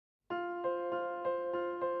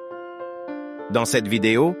Dans cette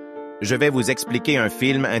vidéo, je vais vous expliquer un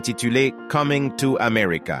film intitulé Coming to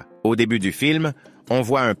America. Au début du film, on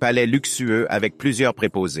voit un palais luxueux avec plusieurs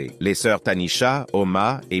préposés. Les sœurs Tanisha,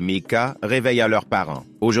 Oma et Mika réveillent à leurs parents.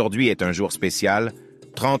 Aujourd'hui est un jour spécial,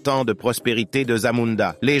 30 ans de prospérité de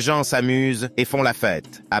Zamunda. Les gens s'amusent et font la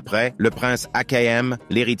fête. Après, le prince AKM,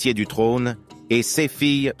 l'héritier du trône, et ses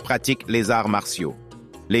filles pratiquent les arts martiaux.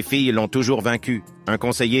 Les filles l'ont toujours vaincu. Un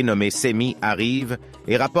conseiller nommé Semi arrive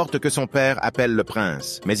et rapporte que son père appelle le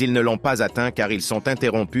prince, mais ils ne l'ont pas atteint car ils sont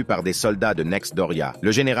interrompus par des soldats de Next Doria.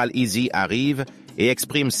 Le général Easy arrive et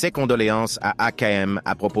exprime ses condoléances à AKM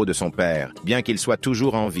à propos de son père, bien qu'il soit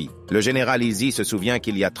toujours en vie. Le général Easy se souvient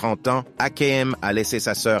qu'il y a 30 ans, AKM a laissé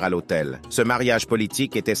sa sœur à l'hôtel. Ce mariage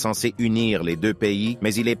politique était censé unir les deux pays,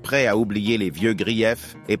 mais il est prêt à oublier les vieux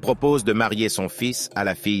griefs et propose de marier son fils à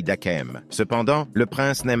la fille d'AKM. Cependant, le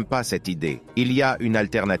prince n'aime pas cette idée. Il y a une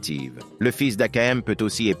alternative. Le fils d'AKM peut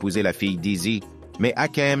aussi épouser la fille d'Easy, mais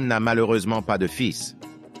AKM n'a malheureusement pas de fils.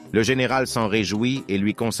 Le général s'en réjouit et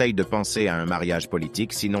lui conseille de penser à un mariage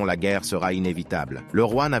politique, sinon la guerre sera inévitable. Le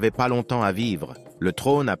roi n'avait pas longtemps à vivre. Le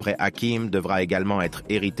trône après Hakim devra également être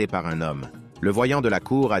hérité par un homme. Le voyant de la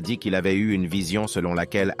cour a dit qu'il avait eu une vision selon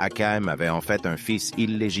laquelle Hakim avait en fait un fils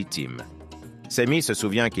illégitime. Semi se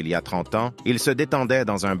souvient qu'il y a 30 ans, il se détendait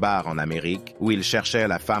dans un bar en Amérique où il cherchait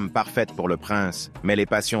la femme parfaite pour le prince, mais les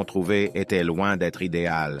passions trouvées étaient loin d'être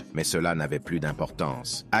idéales, mais cela n'avait plus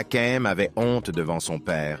d'importance. Hakim avait honte devant son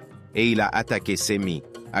père et il a attaqué Semi,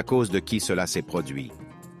 à cause de qui cela s'est produit.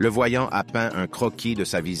 Le voyant a peint un croquis de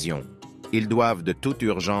sa vision. Ils doivent de toute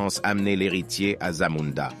urgence amener l'héritier à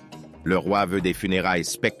Zamunda. Le roi veut des funérailles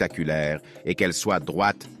spectaculaires et qu'elles soient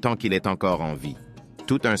droites tant qu'il est encore en vie.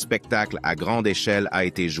 Tout un spectacle à grande échelle a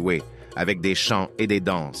été joué, avec des chants et des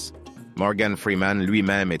danses. Morgan Freeman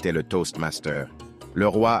lui-même était le toastmaster. Le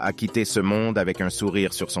roi a quitté ce monde avec un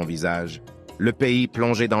sourire sur son visage. Le pays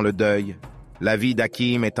plongé dans le deuil. La vie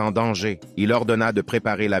d'Hakim est en danger. Il ordonna de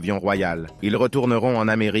préparer l'avion royal. Ils retourneront en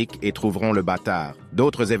Amérique et trouveront le bâtard.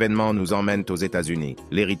 D'autres événements nous emmènent aux États-Unis.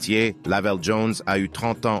 L'héritier, Lavelle Jones, a eu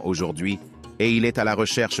 30 ans aujourd'hui et il est à la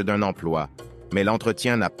recherche d'un emploi. Mais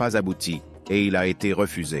l'entretien n'a pas abouti et il a été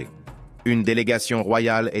refusé. Une délégation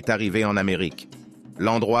royale est arrivée en Amérique.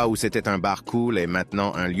 L'endroit où c'était un bar cool est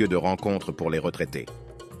maintenant un lieu de rencontre pour les retraités.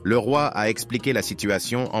 Le roi a expliqué la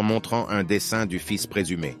situation en montrant un dessin du fils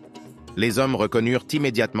présumé. Les hommes reconnurent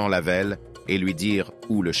immédiatement Lavelle et lui dirent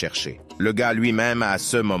où le chercher. Le gars lui-même, à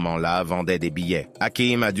ce moment-là, vendait des billets.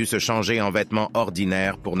 Hakim a dû se changer en vêtements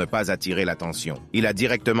ordinaires pour ne pas attirer l'attention. Il a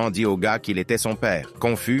directement dit au gars qu'il était son père.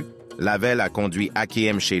 Confus, Lavelle a conduit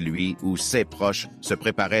Hakim chez lui où ses proches se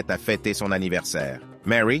préparaient à fêter son anniversaire.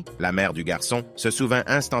 Mary, la mère du garçon, se souvint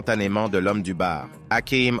instantanément de l'homme du bar.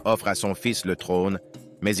 Hakim offre à son fils le trône,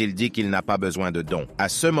 mais il dit qu'il n'a pas besoin de dons. À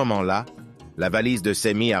ce moment-là, la valise de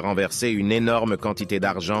Semi a renversé une énorme quantité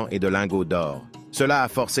d'argent et de lingots d'or. Cela a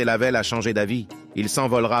forcé Lavelle à changer d'avis. Il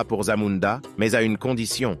s'envolera pour Zamunda, mais à une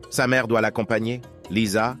condition. Sa mère doit l'accompagner.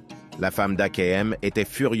 Lisa, la femme d'AKM, était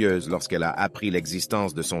furieuse lorsqu'elle a appris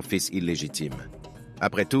l'existence de son fils illégitime.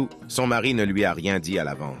 Après tout, son mari ne lui a rien dit à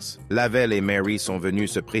l'avance. Lavelle et Mary sont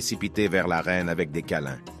venus se précipiter vers la reine avec des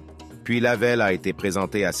câlins. Puis Lavelle a été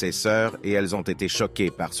présenté à ses sœurs et elles ont été choquées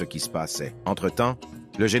par ce qui se passait. Entre-temps,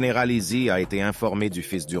 le général Easy a été informé du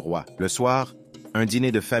fils du roi. Le soir, un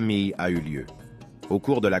dîner de famille a eu lieu. Au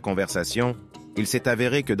cours de la conversation, il s'est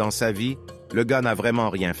avéré que dans sa vie, le gars n'a vraiment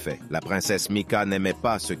rien fait. La princesse Mika n'aimait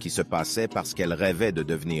pas ce qui se passait parce qu'elle rêvait de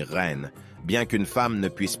devenir reine, bien qu'une femme ne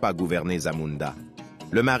puisse pas gouverner Zamunda.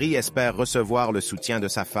 Le mari espère recevoir le soutien de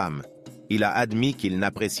sa femme. Il a admis qu'il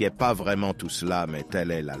n'appréciait pas vraiment tout cela, mais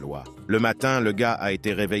telle est la loi. Le matin, le gars a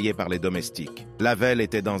été réveillé par les domestiques. Lavelle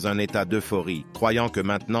était dans un état d'euphorie, croyant que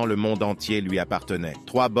maintenant le monde entier lui appartenait.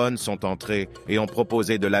 3 bonnes sont entrées et ont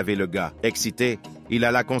proposé de laver le gars. Excité, il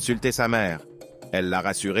alla consulter sa mère. Elle l'a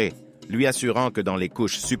rassuré, lui assurant que dans les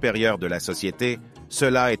couches supérieures de la société,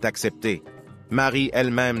 cela est accepté. Marie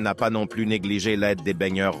elle-même n'a pas non plus négligé l'aide des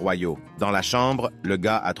baigneurs royaux. Dans la chambre, le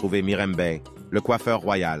gars a trouvé Mirembe, le coiffeur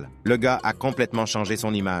royal. Le gars a complètement changé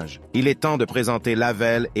son image. Il est temps de présenter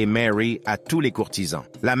Lavelle et Mary à tous les courtisans.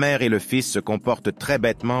 La mère et le fils se comportent très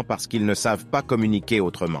bêtement parce qu'ils ne savent pas communiquer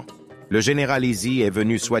autrement. Le général Easy est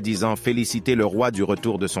venu soi-disant féliciter le roi du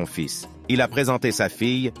retour de son fils. Il a présenté sa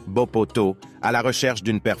fille, Bopoto, à la recherche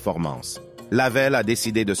d'une performance. Lavelle a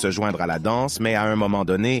décidé de se joindre à la danse, mais à un moment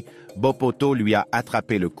donné, Bopoto lui a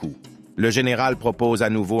attrapé le cou. Le général propose à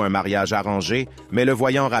nouveau un mariage arrangé, mais le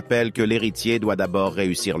voyant rappelle que l'héritier doit d'abord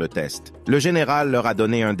réussir le test. Le général leur a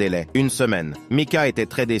donné un délai, 1 semaine. Mika était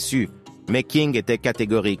très déçu, mais King était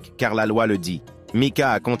catégorique, car la loi le dit.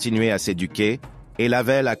 Mika a continué à s'éduquer, et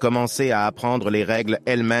Lavel a commencé à apprendre les règles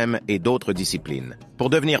elle-même et d'autres disciplines. Pour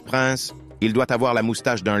devenir prince, il doit avoir la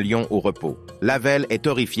moustache d'un lion au repos. Lavel est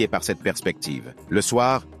horrifié par cette perspective. Le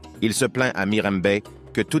soir, il se plaint à Mirembe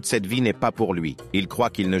que toute cette vie n'est pas pour lui. Il croit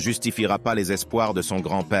qu'il ne justifiera pas les espoirs de son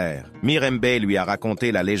grand-père. Mirembe lui a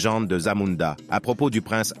raconté la légende de Zamunda à propos du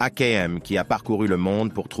prince Akem qui a parcouru le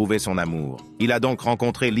monde pour trouver son amour. Il a donc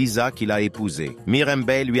rencontré Lisa qu'il a épousée.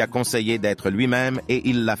 Mirembe lui a conseillé d'être lui-même et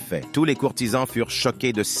il l'a fait. Tous les courtisans furent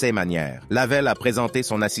choqués de ses manières. Lavel a présenté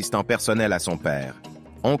son assistant personnel à son père,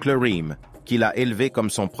 oncle Reem, qu'il a élevé comme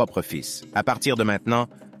son propre fils. À partir de maintenant,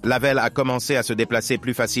 Lavel a commencé à se déplacer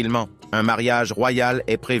plus facilement. Un mariage royal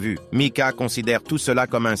est prévu. Mika considère tout cela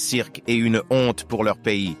comme un cirque et une honte pour leur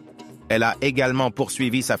pays. Elle a également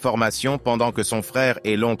poursuivi sa formation pendant que son frère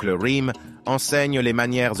et l'oncle Reem enseignent les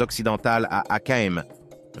manières occidentales à Akem.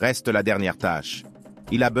 Reste la dernière tâche.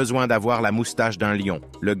 Il a besoin d'avoir la moustache d'un lion.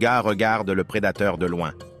 Le gars regarde le prédateur de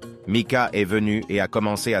loin. Mika est venu et a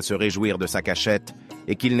commencé à se réjouir de sa cachette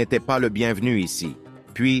et qu'il n'était pas le bienvenu ici.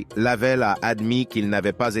 Puis, Lavel a admis qu'il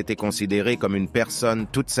n'avait pas été considéré comme une personne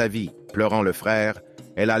toute sa vie. Pleurant le frère,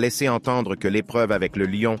 elle a laissé entendre que l'épreuve avec le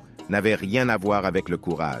lion n'avait rien à voir avec le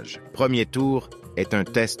courage. Premier tour est un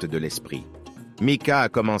test de l'esprit. Mika a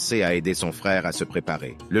commencé à aider son frère à se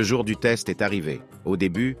préparer. Le jour du test est arrivé. Au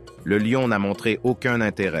début, le lion n'a montré aucun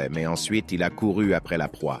intérêt, mais ensuite il a couru après la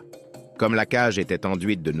proie. Comme la cage était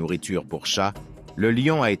enduite de nourriture pour chat, le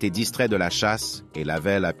lion a été distrait de la chasse et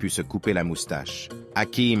Lavel a pu se couper la moustache.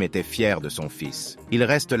 Hakim était fier de son fils. Il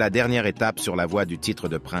reste la dernière étape sur la voie du titre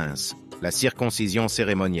de prince, la circoncision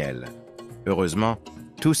cérémonielle. Heureusement,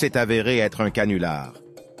 tout s'est avéré être un canular.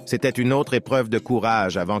 C'était une autre épreuve de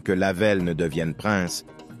courage avant que Lavel ne devienne prince,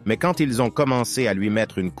 mais quand ils ont commencé à lui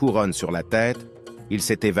mettre une couronne sur la tête, il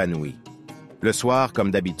s'est évanoui. Le soir,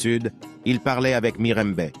 comme d'habitude, il parlait avec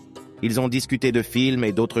Mirembe. Ils ont discuté de films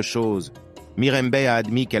et d'autres choses. Mirembe a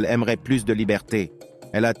admis qu'elle aimerait plus de liberté.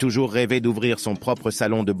 Elle a toujours rêvé d'ouvrir son propre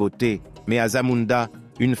salon de beauté, mais à Zamunda,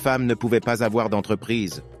 une femme ne pouvait pas avoir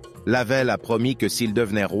d'entreprise. Lavel a promis que s'il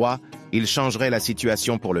devenait roi, il changerait la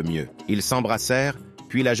situation pour le mieux. Ils s'embrassèrent,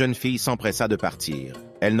 puis la jeune fille s'empressa de partir.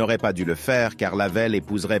 Elle n'aurait pas dû le faire car Lavel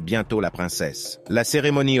épouserait bientôt la princesse. La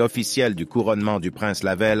cérémonie officielle du couronnement du prince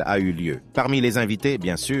Lavel a eu lieu. Parmi les invités,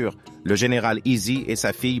 bien sûr, le général Easy et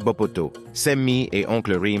sa fille Bopoto. Semmi et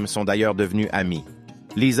oncle Reem sont d'ailleurs devenus amis.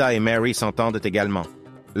 Lisa et Mary s'entendent également.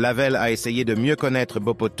 Lavel a essayé de mieux connaître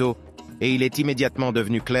Bopoto et il est immédiatement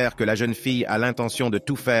devenu clair que la jeune fille a l'intention de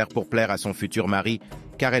tout faire pour plaire à son futur mari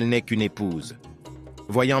car elle n'est qu'une épouse.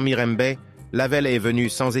 Voyant Mirembe, Lavel est venu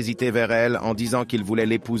sans hésiter vers elle en disant qu'il voulait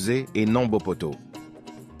l'épouser et non Bopoto.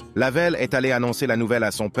 Lavel est allé annoncer la nouvelle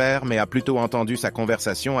à son père mais a plutôt entendu sa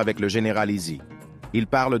conversation avec le général Easy. Il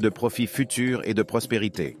parle de profits futurs et de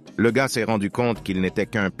prospérité. Le gars s'est rendu compte qu'il n'était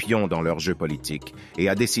qu'un pion dans leur jeu politique et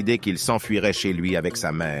a décidé qu'il s'enfuirait chez lui avec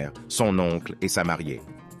sa mère, son oncle et sa mariée.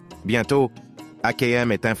 Bientôt,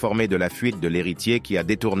 Akem est informé de la fuite de l'héritier qui a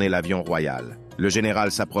détourné l'avion royal. Le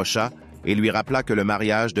général s'approcha et lui rappela que le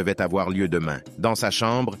mariage devait avoir lieu demain. Dans sa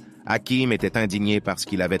chambre, Hakim était indigné parce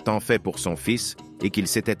qu'il avait tant fait pour son fils et qu'il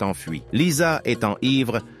s'était enfui. Lisa, étant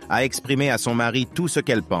ivre, a exprimé à son mari tout ce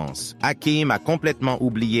qu'elle pense. Hakim a complètement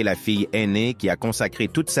oublié la fille aînée qui a consacré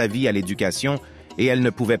toute sa vie à l'éducation et elle ne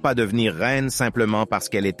pouvait pas devenir reine simplement parce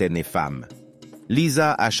qu'elle était née femme.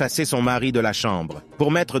 Lisa a chassé son mari de la chambre.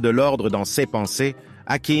 Pour mettre de l'ordre dans ses pensées,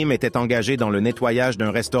 Hakim était engagé dans le nettoyage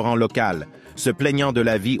d'un restaurant local, se plaignant de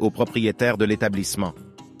la vie au propriétaire de l'établissement.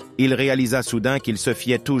 Il réalisa soudain qu'il se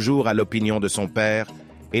fiait toujours à l'opinion de son père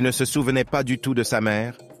et ne se souvenait pas du tout de sa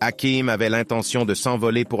mère. Hakim avait l'intention de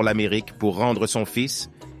s'envoler pour l'Amérique pour rendre son fils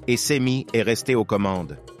et Semmi est resté aux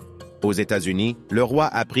commandes. Aux États-Unis, le roi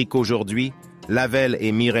apprit qu'aujourd'hui, Lavel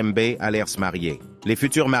et Mirembe allèrent se marier. Les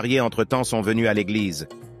futurs mariés entre-temps sont venus à l'église.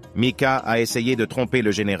 Mika a essayé de tromper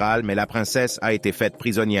le général, mais la princesse a été faite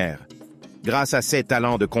prisonnière. Grâce à ses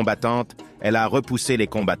talents de combattante, elle a repoussé les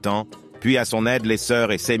combattants, puis à son aide, les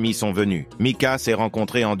sœurs et Semmi sont venues. Mika s'est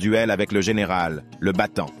rencontrée en duel avec le général, le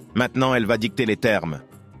battant. Maintenant, elle va dicter les termes.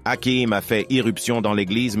 Hakim a fait irruption dans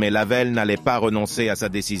l'église, mais Lavel n'allait pas renoncer à sa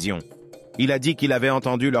décision. Il a dit qu'il avait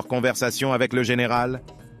entendu leur conversation avec le général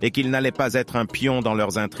et qu'il n'allait pas être un pion dans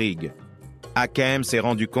leurs intrigues. Hakim s'est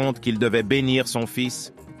rendu compte qu'il devait bénir son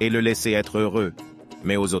fils et le laisser être heureux.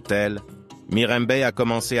 Mais aux autels, Mirembe a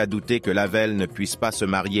commencé à douter que Lavel ne puisse pas se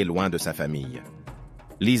marier loin de sa famille.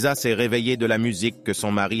 Lisa s'est réveillée de la musique que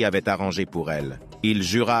son mari avait arrangée pour elle. Il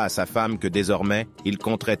jura à sa femme que désormais, il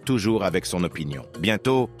compterait toujours avec son opinion.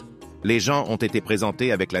 Bientôt, les gens ont été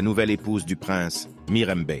présentés avec la nouvelle épouse du prince,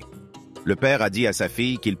 Mirembe. Le père a dit à sa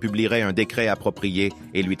fille qu'il publierait un décret approprié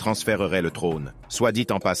et lui transférerait le trône. Soit dit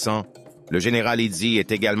en passant, le général Izzi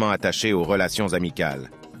est également attaché aux relations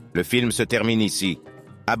amicales. Le film se termine ici.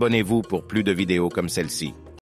 Abonnez-vous pour plus de vidéos comme celle-ci.